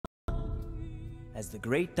As the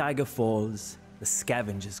great tiger falls, the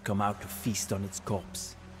scavengers come out to feast on its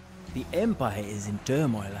corpse. The Empire is in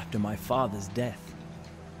turmoil after my father's death.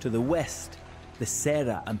 To the west, the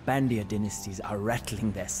Sera and Pandya dynasties are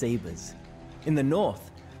rattling their sabers. In the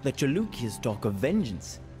north, the Chalukyas talk of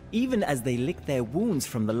vengeance, even as they lick their wounds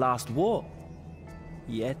from the last war.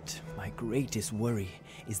 Yet, my greatest worry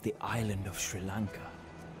is the island of Sri Lanka.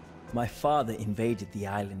 My father invaded the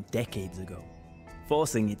island decades ago,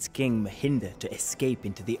 forcing its king Mahinda to escape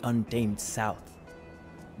into the untamed south.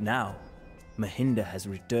 Now, Mahinda has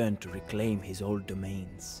returned to reclaim his old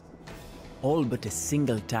domains. All but a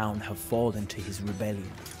single town have fallen to his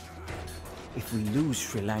rebellion. If we lose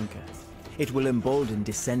Sri Lanka, it will embolden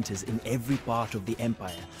dissenters in every part of the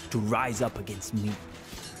empire to rise up against me.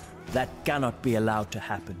 That cannot be allowed to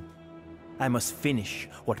happen. I must finish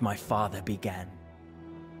what my father began.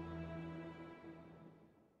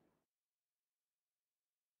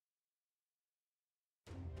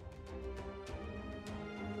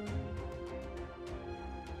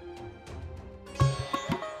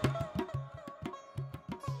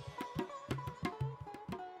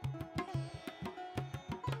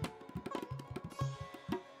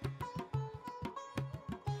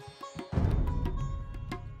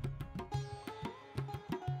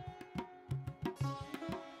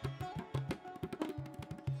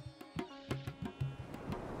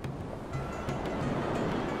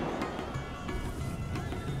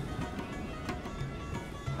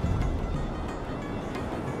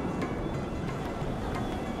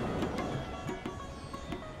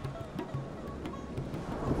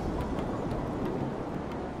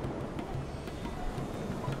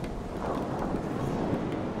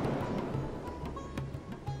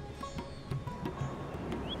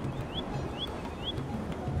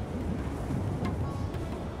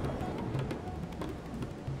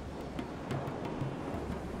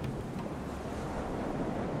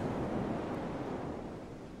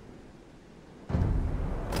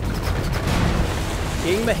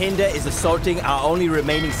 King Mahinda is assaulting our only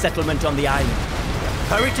remaining settlement on the island.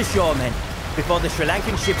 Hurry to shore, men, before the Sri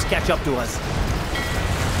Lankan ships catch up to us.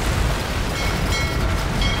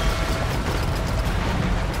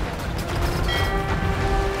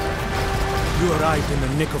 You arrived in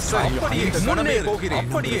the nick of time. A number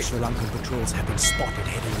of Sri Lankan patrols have been spotted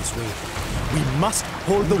heading this way. We must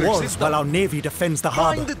hold the walls while our navy defends the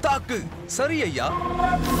harbor.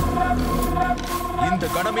 இந்த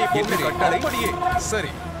கணமே போகிறேன். அப்படியே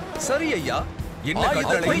சரி சரி ஐயா. என்ன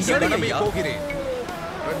கட்டளை? இந்த கணமே போகிறேன்.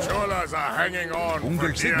 The Cholas are hanging on.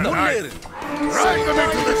 உங்கள் சித்தம் முன்னேறு.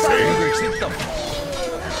 உங்கள் சித்தம்.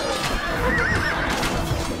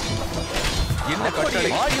 என்ன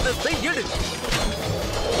கட்டளை? ஆயுதத்தை எடு.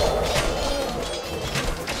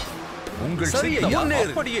 உங்கள் சித்தம்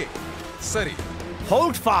முன்னேறு. அப்படியே சரி.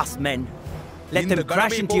 Hold fast, men. Let them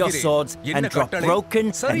crash into your swords and drop broken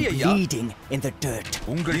and bleeding in the dirt.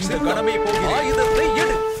 உங்கள் இந்த கடமை போகிறேன். ஆயுதத்தை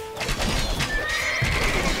எடு.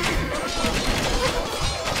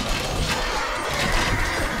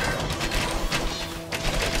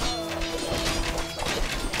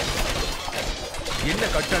 என்ன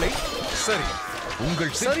கட்டளை? சரி.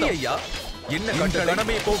 உங்கள் சரி ஐயா. என்ன கட்டளை?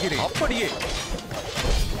 கடமை போகிறேன். அப்படியே.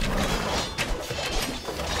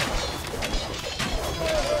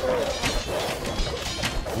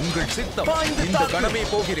 உங்கள் சித்தம் இந்த கடமை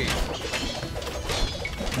போகிறேன்.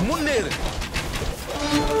 முன்னேறு.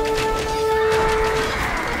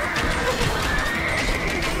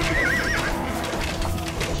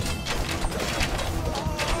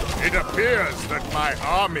 It appears that my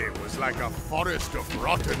army was like a forest of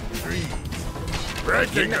rotten trees,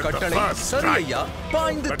 breaking at the first strike.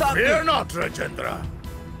 But fear not, Rajendra.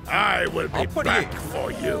 I will be back for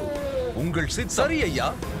you. உங்கள் சித்தம் சரி ஐயா.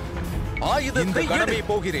 ஆயுதத்தை கடமை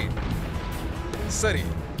போகிறேன். சரி.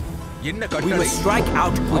 என்ன கட்டளை? We will strike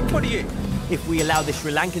out quickly. அப்படியே. If we allow the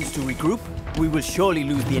Sri Lankans to regroup, we will surely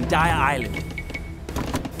lose the entire island.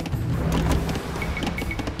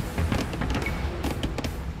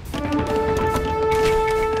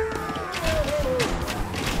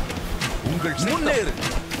 உங்கள் முன்னேறு.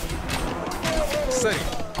 சரி.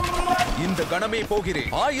 இந்த கணமே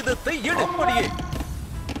போகிறேன். ஆயுதத்தை எடு. அப்படியே.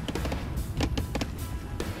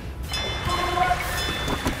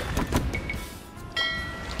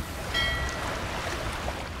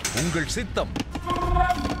 உங்கள் சித்தம்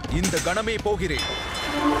இந்த கணமே போகிறேன்.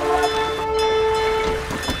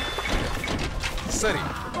 சரி.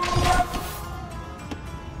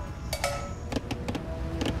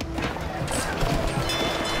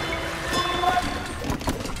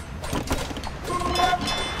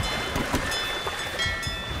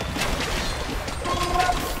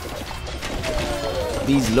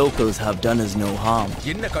 These locals have done us no harm,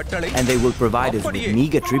 என்ன கட்டளை and they will provide us with அப்படியே.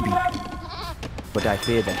 meager tribute. But I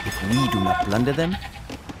fear that if we do not plunder them,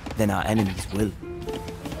 then our enemies will.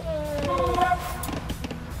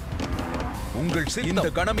 உங்கள் சித்தம் இந்த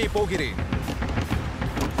கணமே போகிறேன்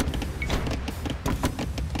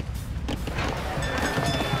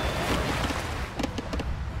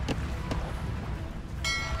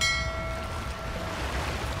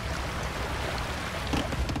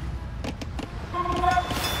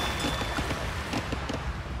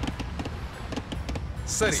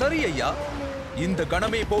சரி சரி ஐயா இந்த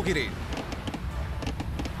கணமே போகிறேன்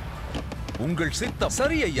உங்கள் சித்தம்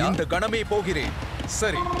சரி ஐயா இந்த கணமே போகிறேன்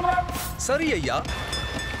சரி சரி ஐயா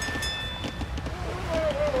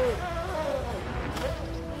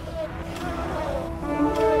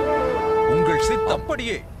உங்கள் சித்தம்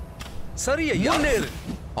அப்படியே சரி ஐயா முன்னேறு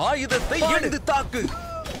ஆயுதத்தை எடுத்து தாக்கு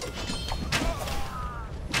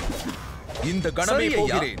இந்த கணமே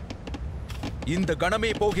போகிறேன் இந்த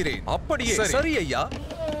கணமே போகிறேன் அப்படியே சரி ஐயா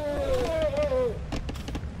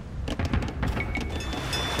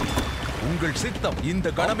உங்கள் சித்தம் இந்த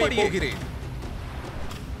கணமே போகிறேன்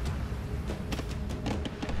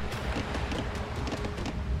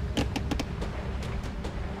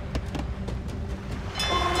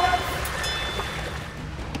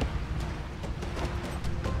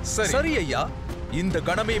சரி ஐயா இந்த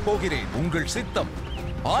கணமே போகிறேன் உங்கள் சித்தம்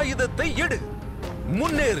ஆயுதத்தை எடு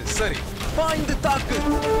முன்னேறு சரி பாய்ந்து தாக்கு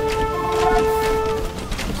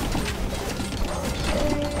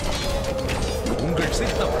உங்கள்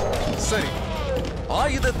சித்தம் சரி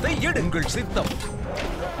ஆயுதத்தை எடு உங்கள் சித்தம்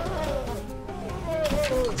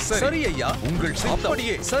சரி ஐயா உங்கள் சித்தம்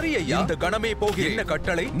அப்படியே சரி ஐயா இந்த கணமே போகிறேன் என்ன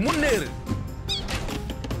கட்டளை முன்னேறு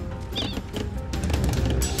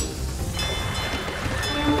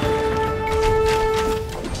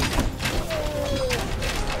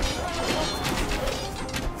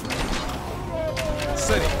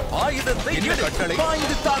சரி ஆயுதத்தை எடு கட்டளை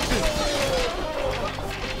பாய்ந்து தாக்கு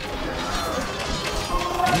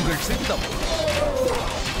உங்கள் சித்தம்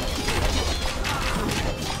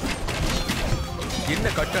என்ன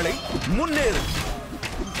கட்டளை முன்னேறு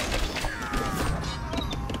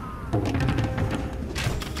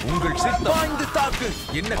உங்கள் சித்தம் பாய்ந்து தாக்கு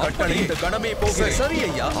என்ன கட்டளை இந்த கணமே போகிறேன் சரி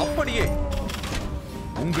ஐயா அப்படியே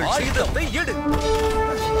உங்கள் ஆயுதத்தை எடு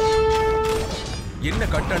என்ன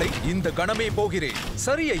கட்டளை இந்த கணமே போகிறேன்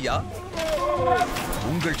சரி ஐயா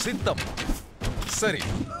உங்கள் சித்தம் சரி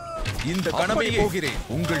இந்த கணமே போகிறேன்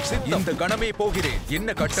உங்கள் சித்தம் இந்த கணமே போகிறேன்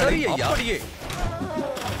என்ன கட்டளை ஐயா அப்படியே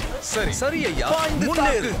சரி சரி ஐயா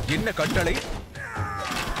முன்னேறு என்ன கட்டளை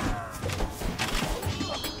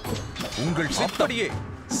உங்கள் சித்தடியே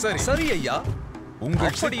சரி சரி ஐயா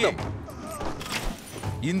உங்கள் சித்தம்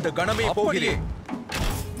இந்த கணமே போகிறேன்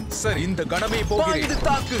சரி இந்த கணமே போகிறேன்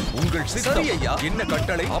தாக்கு உங்கள் சித்தம் சரி ஐயா என்ன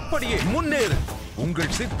கட்டளை அப்படியே முன்னேறு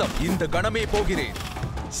உங்கள் சித்தம் இந்த கணமே போகிறேன்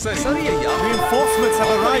சரி சரி ஐயா Reinforcements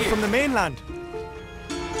have arrived from the mainland.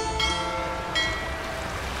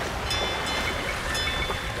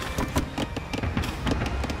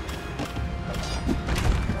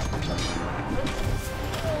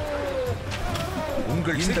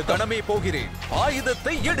 உங்கள் இந்த கணமே போகிறேன்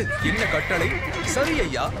ஆயுதத்தை எடு என்ன கட்டளை சரி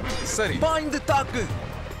ஐயா சரி பாய்ந்து தாக்கு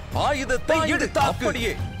ஆயுதத்தை எடு தாக்கு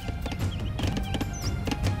அப்படியே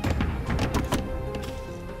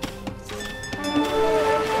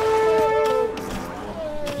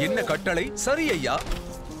என்ன கட்டளை சரி ஐயா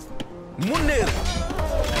முன்னேறு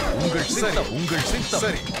உங்கள் சித்தம் உங்கள் சித்தம்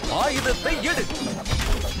சரி ஆயுதத்தை எடு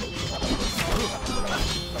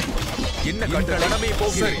என்ன கட்டளை கணமே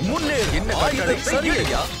போகிறேன் முன்னேறு என்ன கட்டளை சரி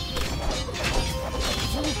ஐயா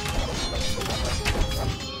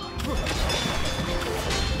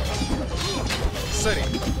சரி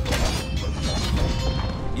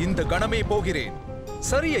இந்த கணமே போகிறேன்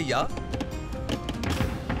சரி ஐயா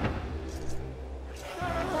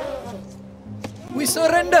We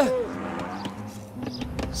surrender!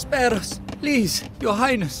 Spare us, please, Your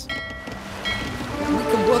Highness. We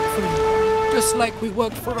can work for you, just like we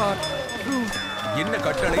work for our என்ன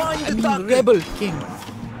கட்டளை rebel king.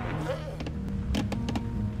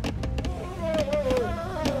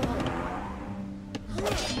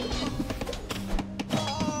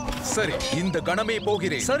 சரி இந்த கணமே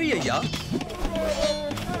போகிறேன் சரி ஐயா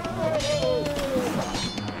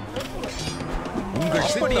உங்கள்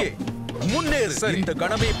அப்படியே முன்னேறு இந்த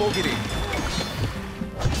கணமே போகிறேன்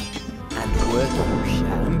And work you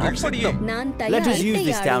shall. உங்கள் அப்படியே Let us use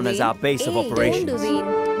this town as our base of operations.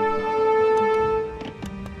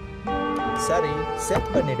 சரி செட்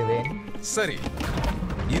பண்ணிடுவேன் சரி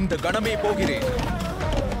இந்த கணமே போகிறேன்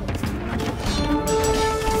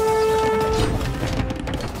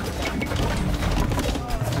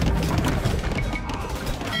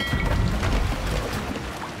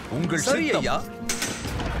உங்கள் சரி ஐயா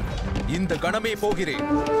இந்த கணமே போகிறேன்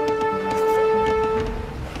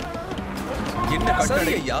என்ன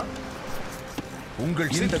கட்டளை ஐயா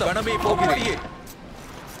உங்கள் இந்த கணமே போகிறேன்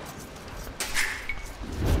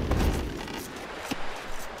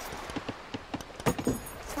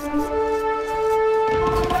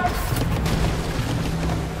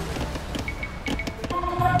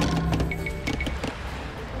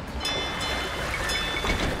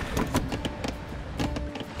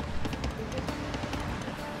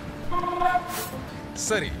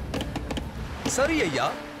சரி சரி ஐயா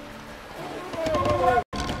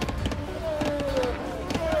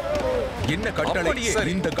என்ன கட்டளை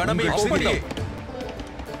இந்த கணமே போகிறேன்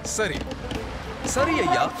சரி சரி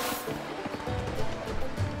ஐயா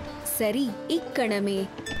சரி இக்கணமே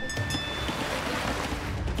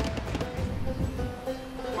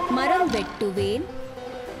மரம் வெட்டுவேன்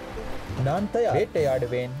நான் தயார்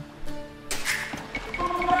வேட்டையாடுவேன்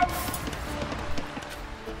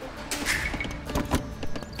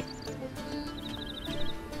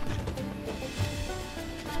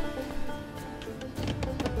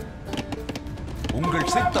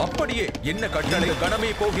உங்கள் சித்த அப்படியே என்ன கட்டளை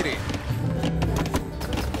கணமே போகிறேன்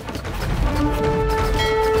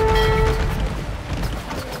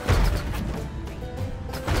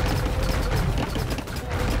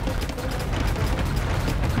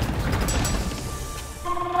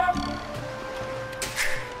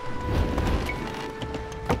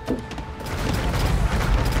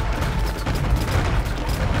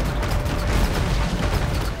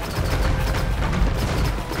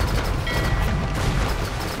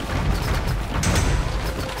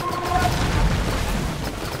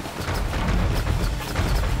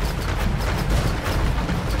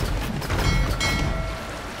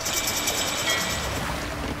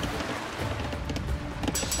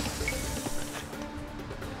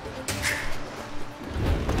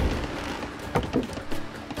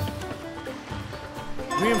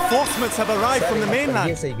Reinforcements have arrived from the mainland.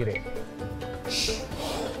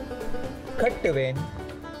 கட்டுவேன்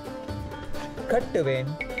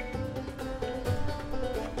கட்டுவேன்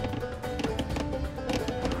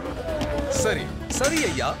சரி சரி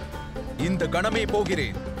ஐயா இந்த கணமே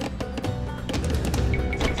போகிறேன்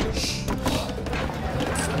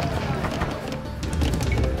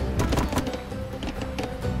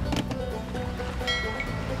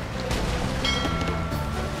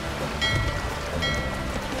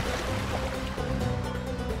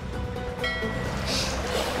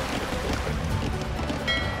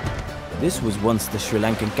This was once the Sri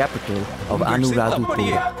Lankan capital of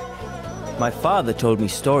Anuradhapura. My father told me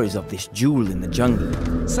stories of this jewel in the jungle,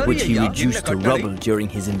 which he reduced to rubble during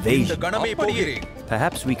his invasion.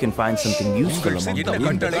 Perhaps we can find something useful among them.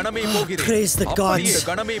 Praise the gods!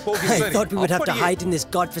 I thought we would have to hide in this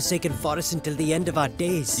god-forsaken forest until the end of our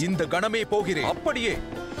days.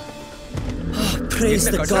 Praise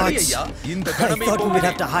the gods! I thought we would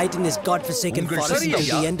have to hide in this god-forsaken forest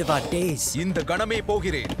until the end of our days.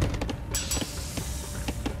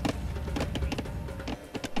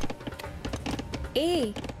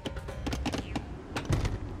 A.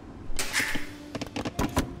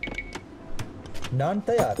 நான்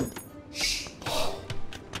தயார்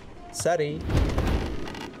சரி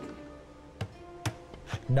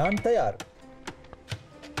நான் தயார்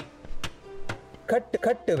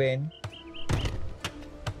கட்டுவேன்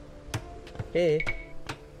ஏ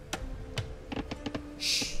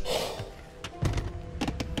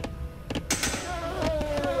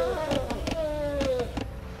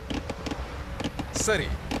சரி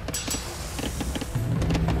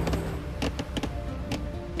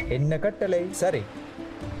என்ன கட்டளை சரி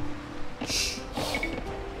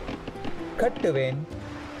கட்டுவேன்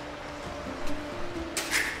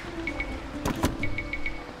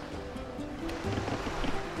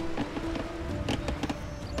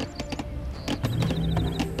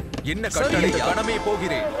என்ன கட்டளை கணமே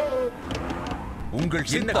போகிறேன் உங்கள்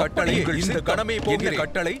என்ன கட்டளை இந்த கணமே போகிற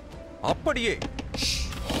கட்டளை அப்படியே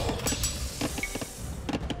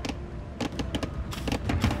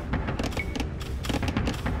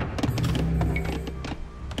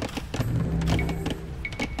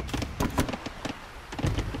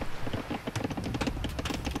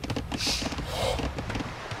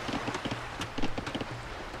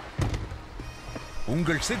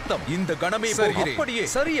உங்கள் சித்தம் இந்த கணமே போகிறேன் அப்படியே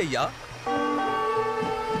சரி ஐயா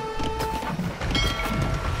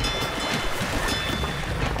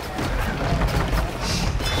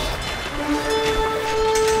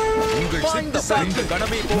உங்கள் சித்தம் இந்த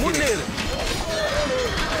கணமே போகிறேன்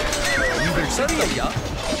உங்கள் சரி ஐயா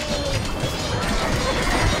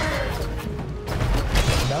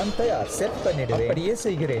நான் தயார் செட் பண்ணிடுவேன் அப்படியே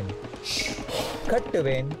செய்கிறேன்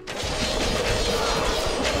கட்டுவேன்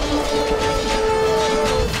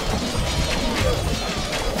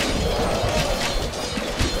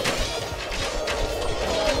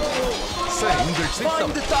சரி உங்கள்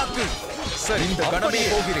சித்தம் தாக்கு. சரி இந்த கணமே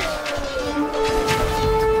போகிறேன்.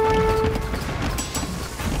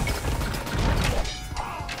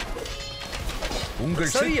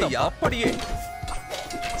 உங்கள் சித்தம் அப்படியே.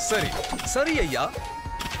 சரி சரி ஐயா.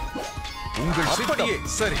 உங்கள் அப்படியே.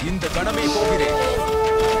 சரி இந்த கணமே போகிறேன்.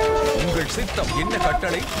 உங்கள் சித்தம் என்ன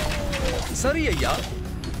கட்டளை? சரி ஐயா.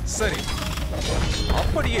 சரி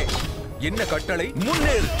அப்படியே. என்ன கட்டளை?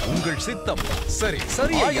 முன்னேறு. உங்கள் சித்தம். சரி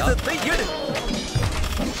சரி ஆயுதத்தை எடு.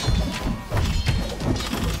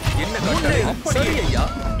 என்ன கட்டளை? சரி ஐயா.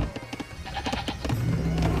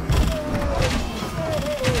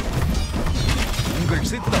 உங்கள்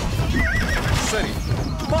சித்தம். சரி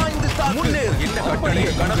பாய்ந்து தாக்கு. முன்னேறு. என்ன கட்டளை?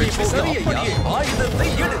 கணமே சரி ஐயா. ஆயுதத்தை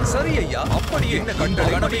எடு. சரி ஐயா. அப்படியே. என்ன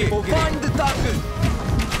கட்டளை? கணமே பாய்ந்து தாக்கு.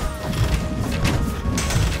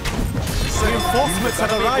 Reinforcements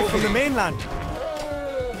have arrived from the mainland.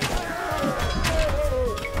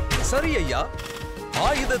 சரி ஐயா.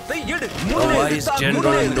 ஆயுதத்தை எடு. A wise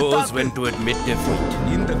general knows when to admit defeat.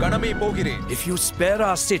 இந்த கணமே போகிறேன். If you spare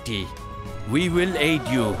our city, we will aid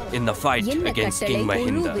you in the fight against King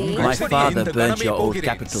Mahinda. My father burnt your old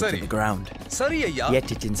capital to the ground. சரி ஐயா. Yet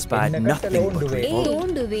it inspired nothing but revolt.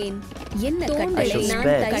 தோண்டுவேன். என்ன கட்டளை?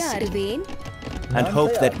 நான் தயாருவேன். And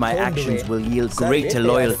hope that my actions will yield greater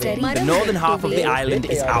loyalty. The northern half of the island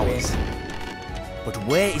is ours. But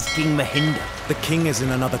where is King Mahinda? The king is in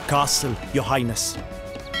another castle, Your Highness.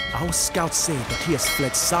 Our scouts say that he has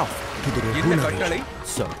fled south to the என்ன Rajaraja. கட்டளை?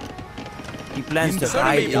 So, he plans to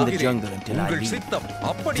hide in the jungle until I உங்கள் leave. சித்தம்.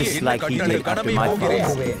 அப்படியே. Just என்ன like he கட்டளை? did after கணமே my போகிறேன்.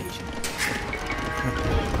 father's invasion.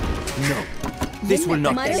 No, this will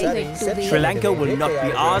not மரம் end. வெட்டுவேன். Sri Lanka will not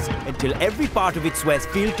be ours until every part of it swears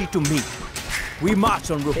fealty to me. We march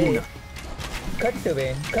on Rahuna.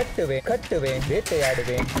 கட்டுவேன் கட்டுவேன் கட்டுவேன்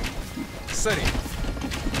வேட்டையாடுவேன். சரி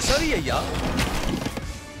சரி ஐயா.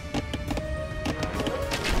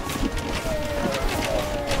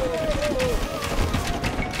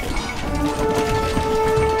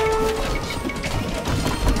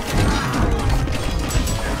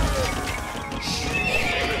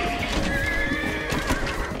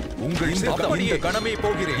 உங்கள் சித்தம். இந்த கணமே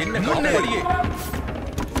போகிறேன். என்ன கட்டளை?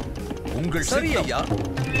 உங்கள் சரி ஐயா.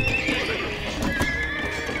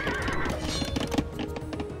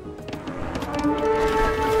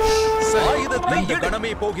 ஆயுதத்தை இந்த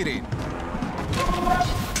கணமே போகிறேன்.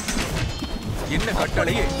 என்ன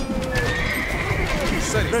கட்டளையே?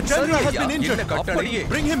 சரி Rajendra has been injured. என்ன கட்டளையே?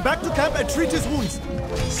 Bring him back to camp and treat his wounds.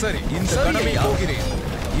 சரி இந்த கணமே போகிறேன்.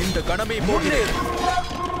 இந்த கணமே போகிறேன்.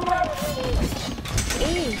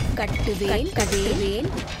 ஏய் கட்டுவேன் கட்டுவேன்.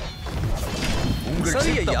 உங்கள்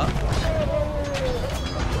சரி ஐயா.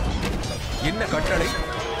 என்ன கட்டளை?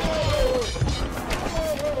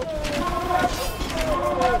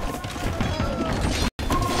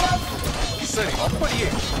 சரி அப்படியே.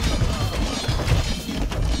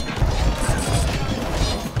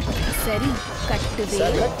 சரி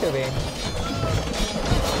கட்டுவேன். கட்டுவேன்.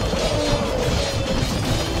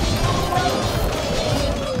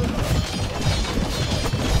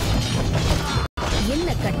 என்ன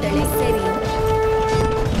கட்டளை? சரி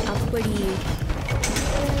அப்படியே.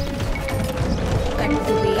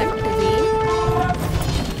 கட்டுவேன் கட்டுவேன்.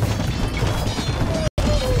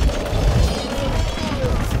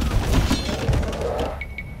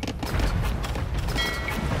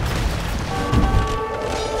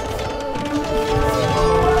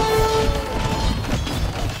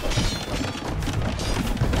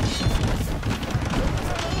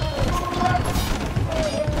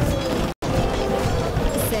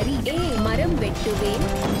 சரி மரம் வெட்டுவேன்.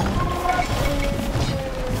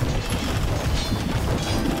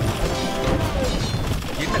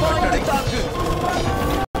 என்ன கட்டளை? தாக்கு.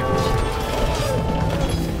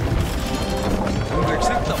 உங்கள்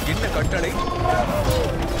சித்தம். என்ன கட்டளை?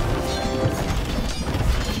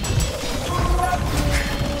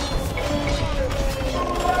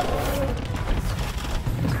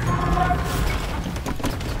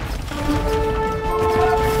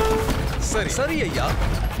 சரி சரி ஐயா.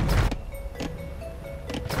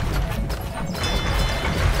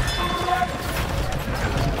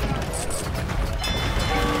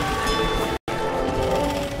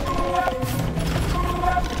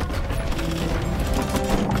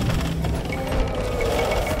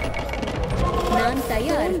 நான்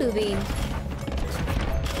தயாருவேன்.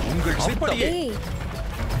 உங்கள் சித்தம். ஏய்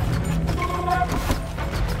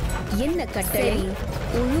என்ன கட்டளை?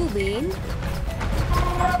 உழுவேன்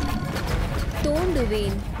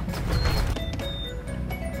தோண்டுவேன்.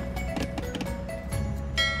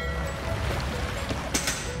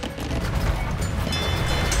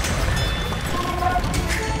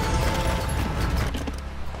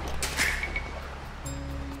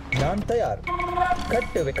 நான் தயார்.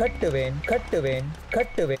 கட்டுவேன் கட்டுவேன் கட்டுவேன்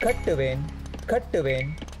கட்டுவேன் கட்டுவேன் கட்டுவேன்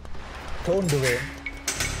தோண்டுவேன்.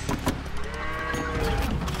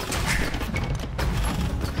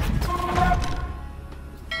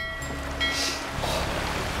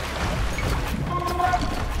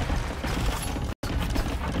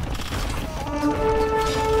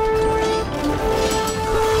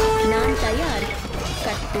 நான் தயார்.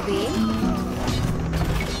 கட்டுவேன்.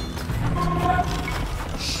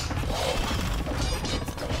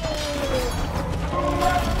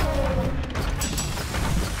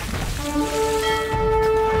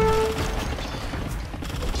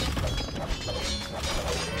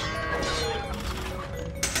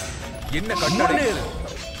 என்ன கட்டளை?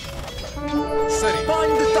 சரி,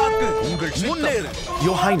 பாய்ந்து தாக்கு. உங்கள் முன்னேறு.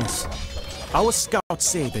 Your Highness, our scouts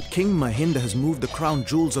say that King Mahinda has moved the crown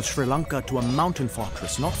jewels of Sri Lanka to a mountain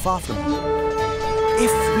fortress not far from here.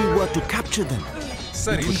 If we were to capture them,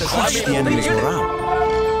 சரி, we could இந்த crush the enemy's morale.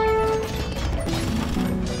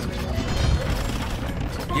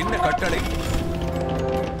 என்ன கட்டளை?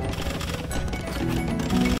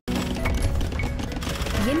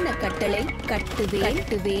 என்ன கட்டளை? கட்டுவேன்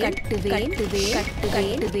கட்டுவேன் கட்டுவேன்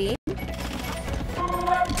கட்டுவேன்.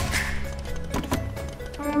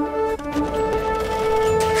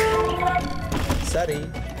 சரி.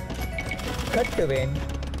 கட்டுவேன்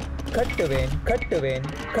கட்டுவேன் கட்டுவேன்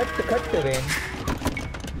கட்டுவேன்.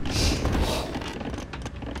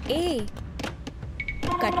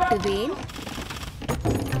 கட்டுவேன்.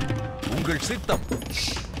 உங்கள் சித்தம்.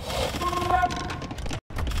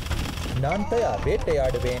 நான் தயார்.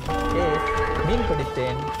 வேட்டையாடுவேன். மீன்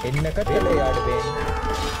பிடித்தேன். என்ன கட்டளையாடுவேன்.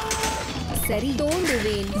 சரி.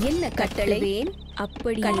 தோண்டுவேன். என்ன கட்டளைவேன்.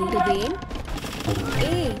 அப்படி கட்டுவேன்.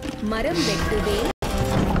 மரம் வெட்டுவேன்.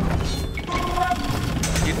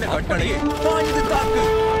 என்ன கட்டளை? பாய்ந்து தாக்கு.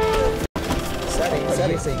 சரி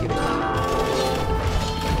சரி செய்கிறேன்.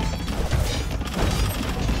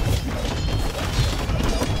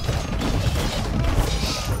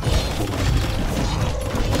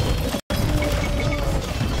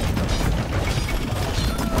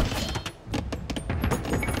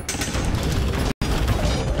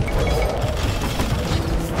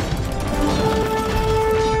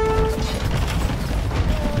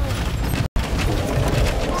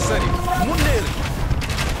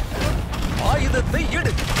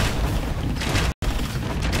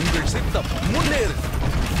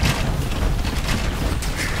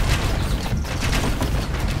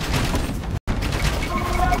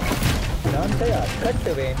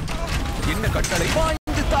 கட்டுவேன். என்ன கட்டளை?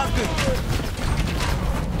 பாய்ந்து தாக்கு.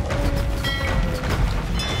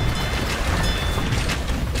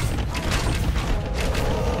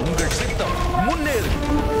 உங்கள் சித்தம். முன்னேறு.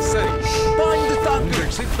 சரி, பாய்ந்து தாக்கு.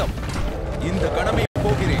 உங்கள் சித்தம். இந்த கணமே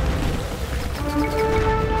போகிறேன்.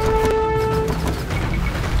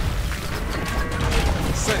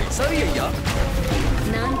 சரி சரி ஐயா.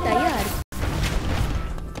 நான் தயார்.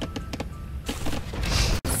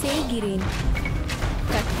 செய்கிறேன்.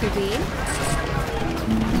 கட்டுவேன்.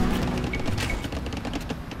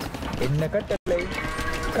 என்ன கட்டளை?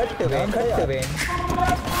 கட்டுவேன் கட்டுவேன்.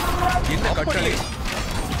 என்ன கட்டளை?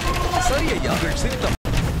 சரி ஐயா. உங்கள் சித்தம்.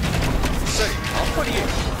 சரி, அப்படியே.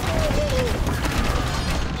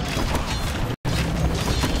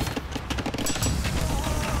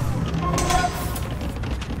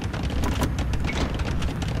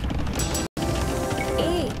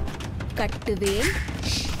 கட்டுவேன்.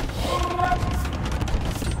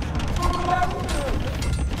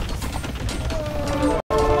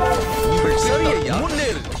 உங்கள் சரி ஐயா.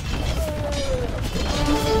 முன்னேறு.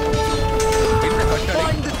 என்ன கட்டளை?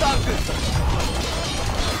 பாய்ந்து தாக்கு.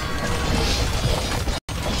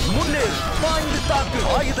 முன்னேறு. பாய்ந்து தாக்கு.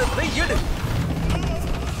 ஆயுதத்தை எடு.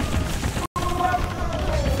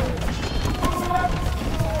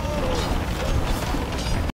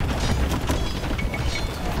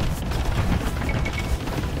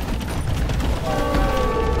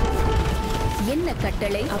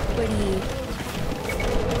 கட்டளை? அப்படியே.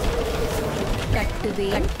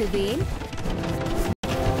 கட்டுவேன் கட்டுவேன்.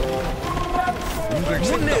 உங்கள்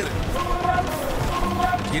முன்னேறு.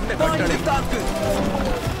 என்ன கட்டளை? தாக்கு.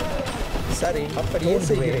 சரி, அப்படியே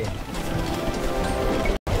செய்கிறேன்.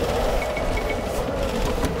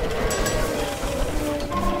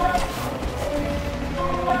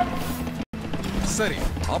 சரி,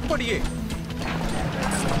 அப்படியே.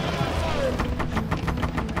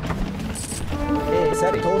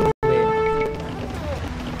 சரி, தோன்றுவேன்.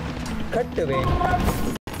 கட்டுவேன்.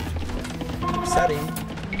 சரி,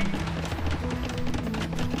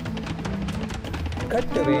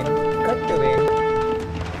 கட்டுவேன் கட்டுவேன்.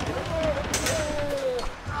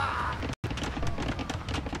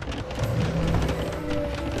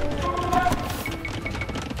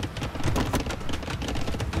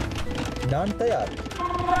 நான் தயார்.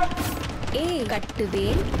 ஏ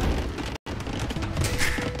கட்டுவேன்.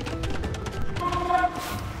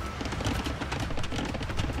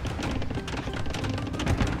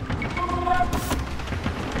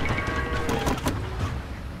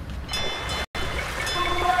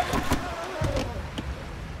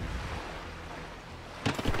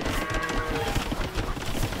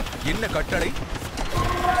 என்ன கட்டளை?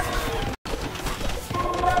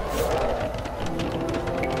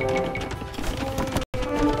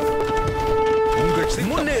 உங்கள்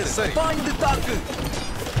முன்னேறு. சரி, பாய்ந்து தாக்கு.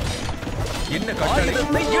 என்ன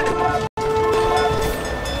கட்டளை? எடு.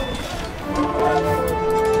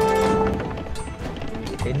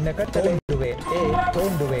 என்ன கட்டளை?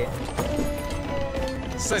 தோண்டுவேன்.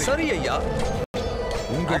 சரி சரி ஐயா.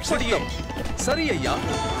 உங்கள் சித்தம். சரி ஐயா.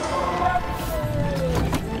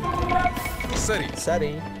 சரி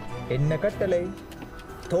சரி. என்ன கட்டளை?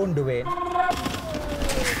 தோண்டுவேன்.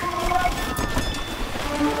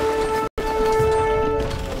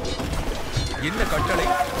 என்ன கட்டளை?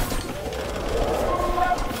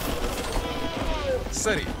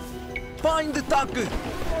 சரி, பாய்ந்து தாக்கு.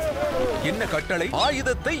 என்ன கட்டளை?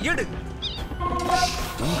 ஆயுதத்தை எடு.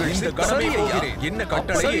 உங்கள் இந்த கடமை போகிறேன். என்ன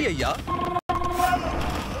கட்டளை? சரி ஐயா.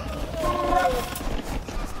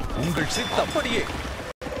 உங்கள் சித்தம். அப்படியே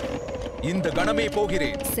இந்த கணமே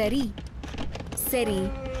போகிறேன். சரி சரி,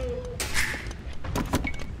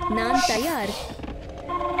 நான் தயார்.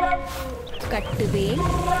 கட்டுவேன்.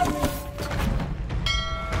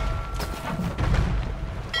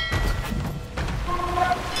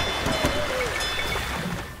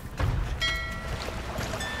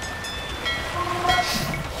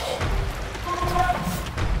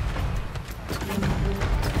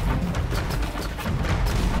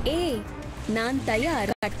 நான்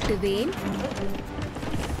தயார். கட்டுவேன்.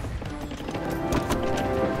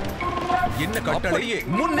 என்ன கட்டளை?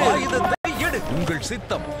 முன்னே ஆயுதத்தை எடு. உங்கள்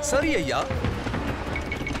சித்தம். சரி ஐயா.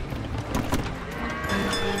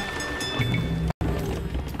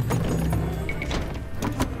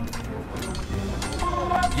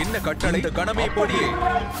 என்ன கட்டளை? இந்த கணமே போகிறேன்.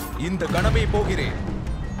 இந்த கணமே போகிறேன்.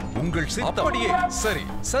 உங்கள் சித்தம். அப்படியே. சரி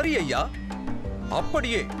சரி ஐயா.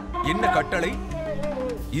 அப்படியே. என்ன கட்டளை?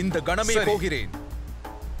 இந்த கணமே போகிறேன்.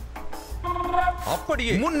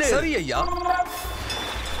 அப்படியே. முன்னே. சரி ஐயா.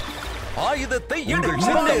 ஆயுதத்தை எடு.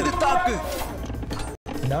 முன்னேறு தாக்கு.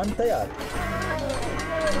 நான் தயார்.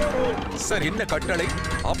 சரி. என்ன கட்டளை?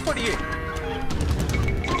 அப்படியே.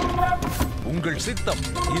 உங்கள் சித்தம்.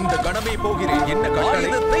 இந்த கணமே போகிறேன். என்ன கட்டளை?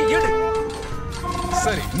 ஆயுதத்தை எடு.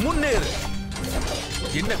 சரி, முன்னேறு.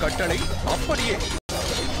 என்ன கட்டளை? அப்படியே.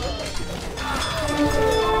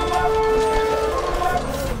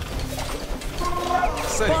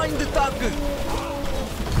 பாய்ந்து தாக்கு.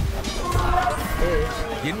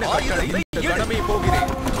 என்ன கட்டளை? இந்த கடமை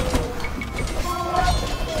போகிறேன்.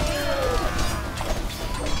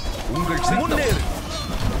 உங்கள் முன்னேறு.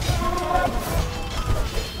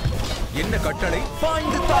 என்ன கட்டளை?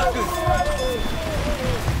 பாய்ந்து தாக்கு.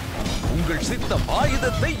 உங்கள் சித்தம்.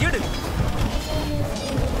 ஆயுதத்தை எடு.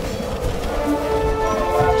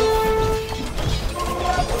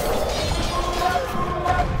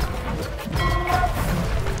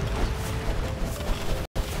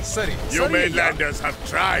 You mainlanders have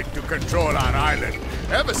tried to control our island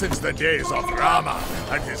ever since the days of Rama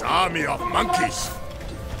and his army of monkeys.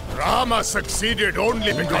 Rama succeeded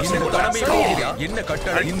only because he was strong.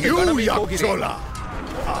 And you, young Chola,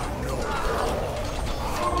 are no.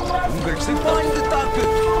 உங்கள் சிப்பாய்ந்து தாக்கு.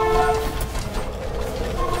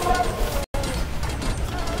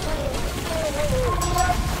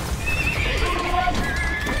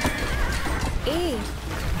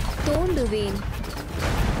 தோண்டுவேன்.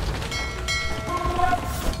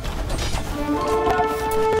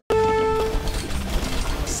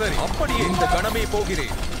 சரி, அப்படியே இந்த கணமே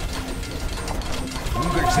போகிறேன்.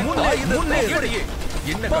 உங்கள் முன்னேறியே.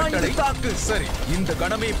 என்ன கட்டளை? தாக்கு. சரி, இந்த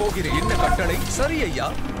கணமே போகிறேன். என்ன கட்டளை? சரி ஐயா.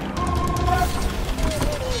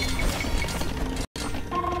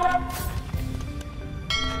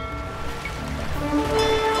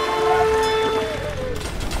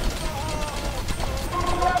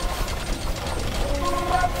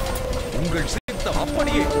 உங்கள் சித்தம்.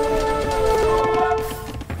 அப்படியே.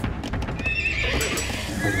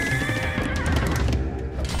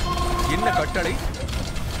 என்ன கட்டளை?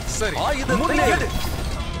 சரி, ஆயுதத்தை எடு.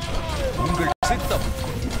 உங்கள் சித்தம்.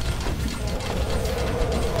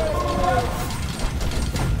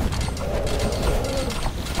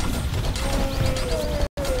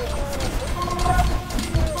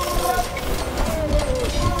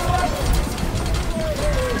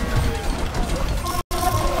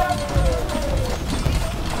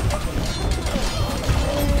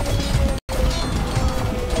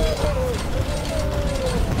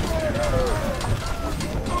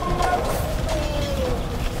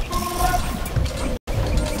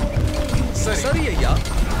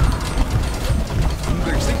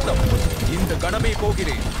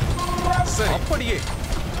 அப்படியே.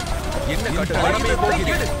 என்ன கட்டளை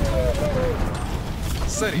போகிறேன்.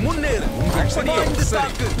 சரி முன்னேறு. உங்கள் படியே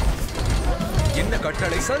தாக்கு. என்ன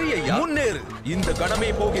கட்டளை? சரி ஐயா. முன்னேறு. இந்த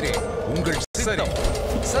கணமே போகிறேன். உங்கள் சித்தம்.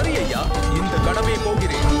 சரி ஐயா. இந்த கணமே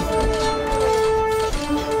போகிறேன்.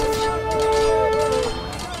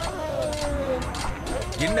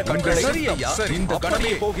 என்ன கட்டளை? சரி ஐயா. இந்த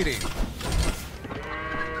கணமே போகிறேன்.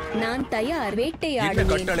 நான் தயார். வேட்டையாடுவேன். என்ன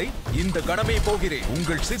கட்டளை? இந்த கணமே போகிறேன்.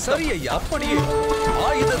 உங்கள் சித்தம். சரி ஐயா. அப்படியே.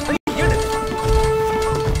 ஆயுதத்தை எடு.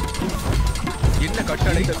 என்ன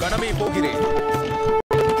கட்டளை? இந்த கணமே போகிறேன்.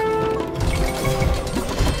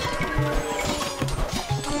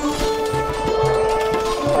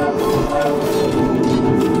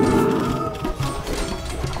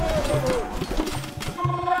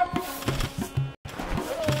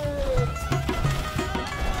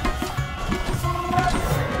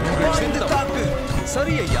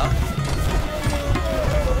 சரி ஐயா.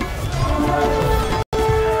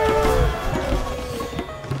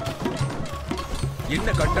 என்ன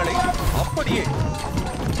கட்டளை? அப்படியே.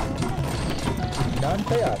 நான்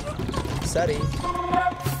தயார். சரி,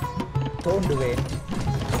 தோண்டுவேன்.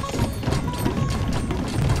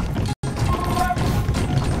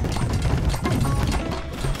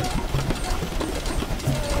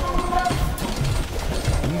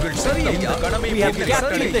 We have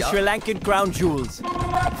captured the Sri Lankan crown jewels.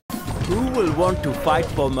 Who will want to fight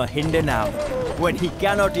for Mahinda now, when he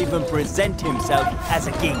cannot even present himself as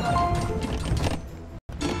a king?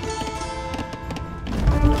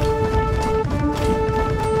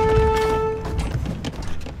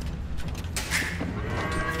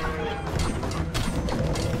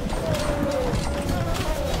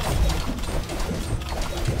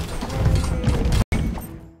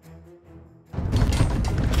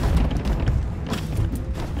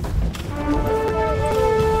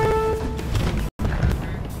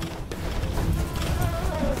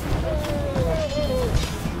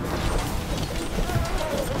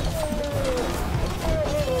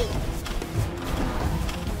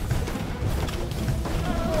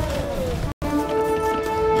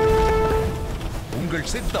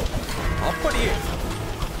 சித்தம். அப்படியே.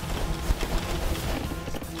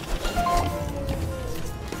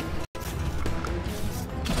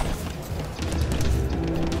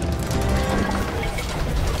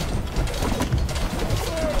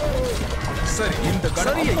 சரி இந்த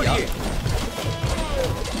கணமே.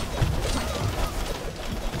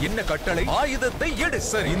 என்ன கட்டளை? ஆயுதத்தை எடு.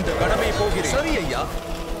 சரி இந்த கணமே போகிறேன். சரி ஐயா.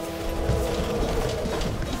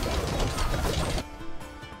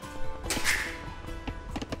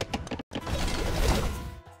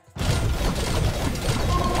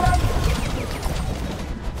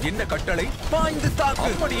 என்ன கட்டளை? பாய்ந்து தாக்கு.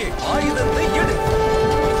 அப்படியே. ஆயுதத்தை எடு.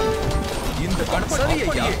 இந்த கணம். சரி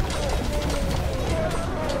ஐயா.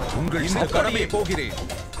 உங்கள் இந்த கடமையை போகிறேன்.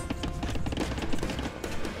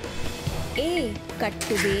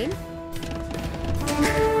 கட்டுவேன்.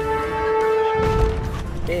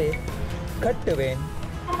 கட்டுவேன்.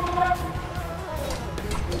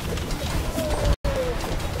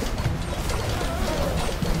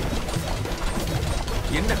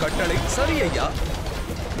 என்ன கட்டளை? சரி ஐயா.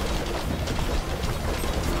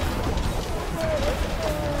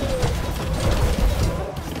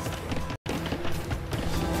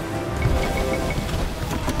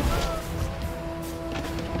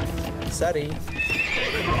 சரி.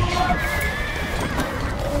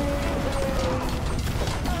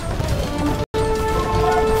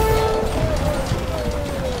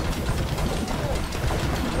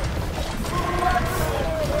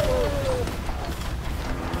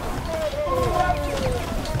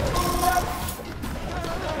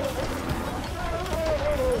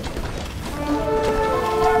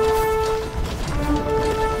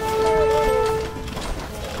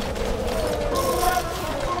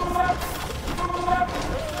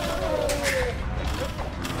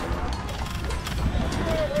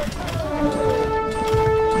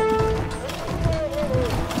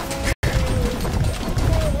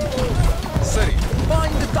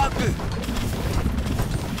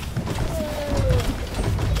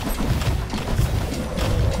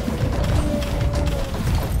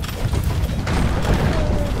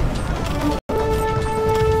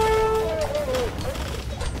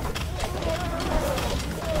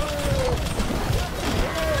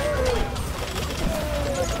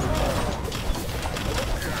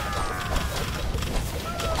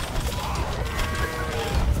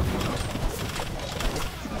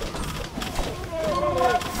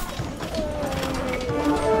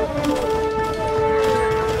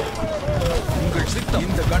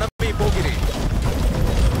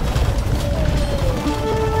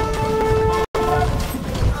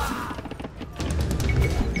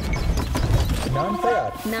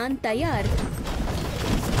 தயார்.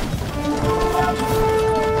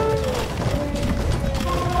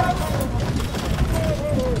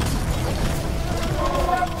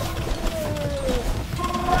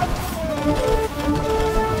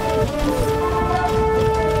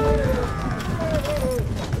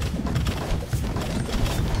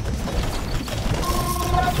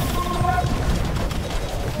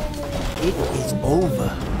 It is over,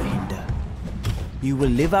 Mahinda. You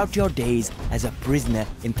will live out your days as a prisoner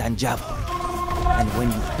in Tanjavur. And when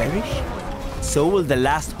you perish, so will the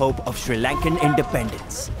last hope of Sri Lankan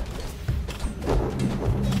independence.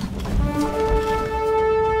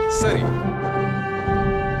 சரி.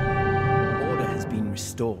 Order has been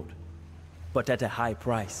restored, but at a high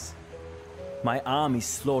price. My army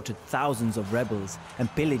slaughtered thousands of rebels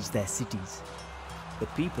and pillaged their cities. The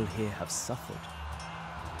people here have suffered.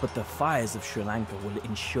 But the fires of Sri Lanka will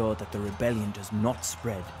ensure that the rebellion does not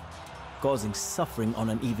spread, causing suffering on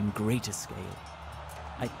an even greater scale.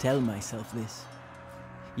 I tell myself this.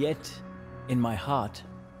 Yet, in my heart,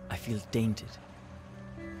 I feel tainted.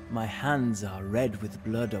 My hands are red with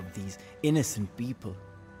blood of these innocent people.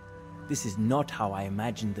 This is not how I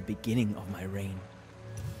imagined the beginning of my reign.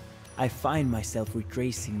 I find myself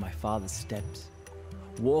retracing my father's steps,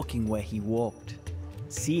 walking where he walked,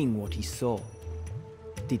 seeing what he saw.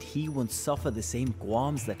 Did he once suffer the same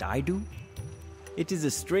qualms that I do? It is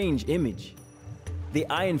a strange image. The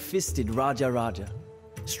iron-fisted Rajaraja,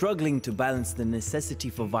 struggling to balance the necessity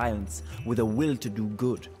for violence with a will to do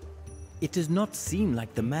good. It does not seem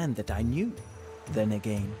like the man that I knew. Then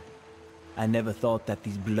again, I never thought that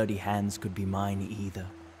these bloody hands could be mine either.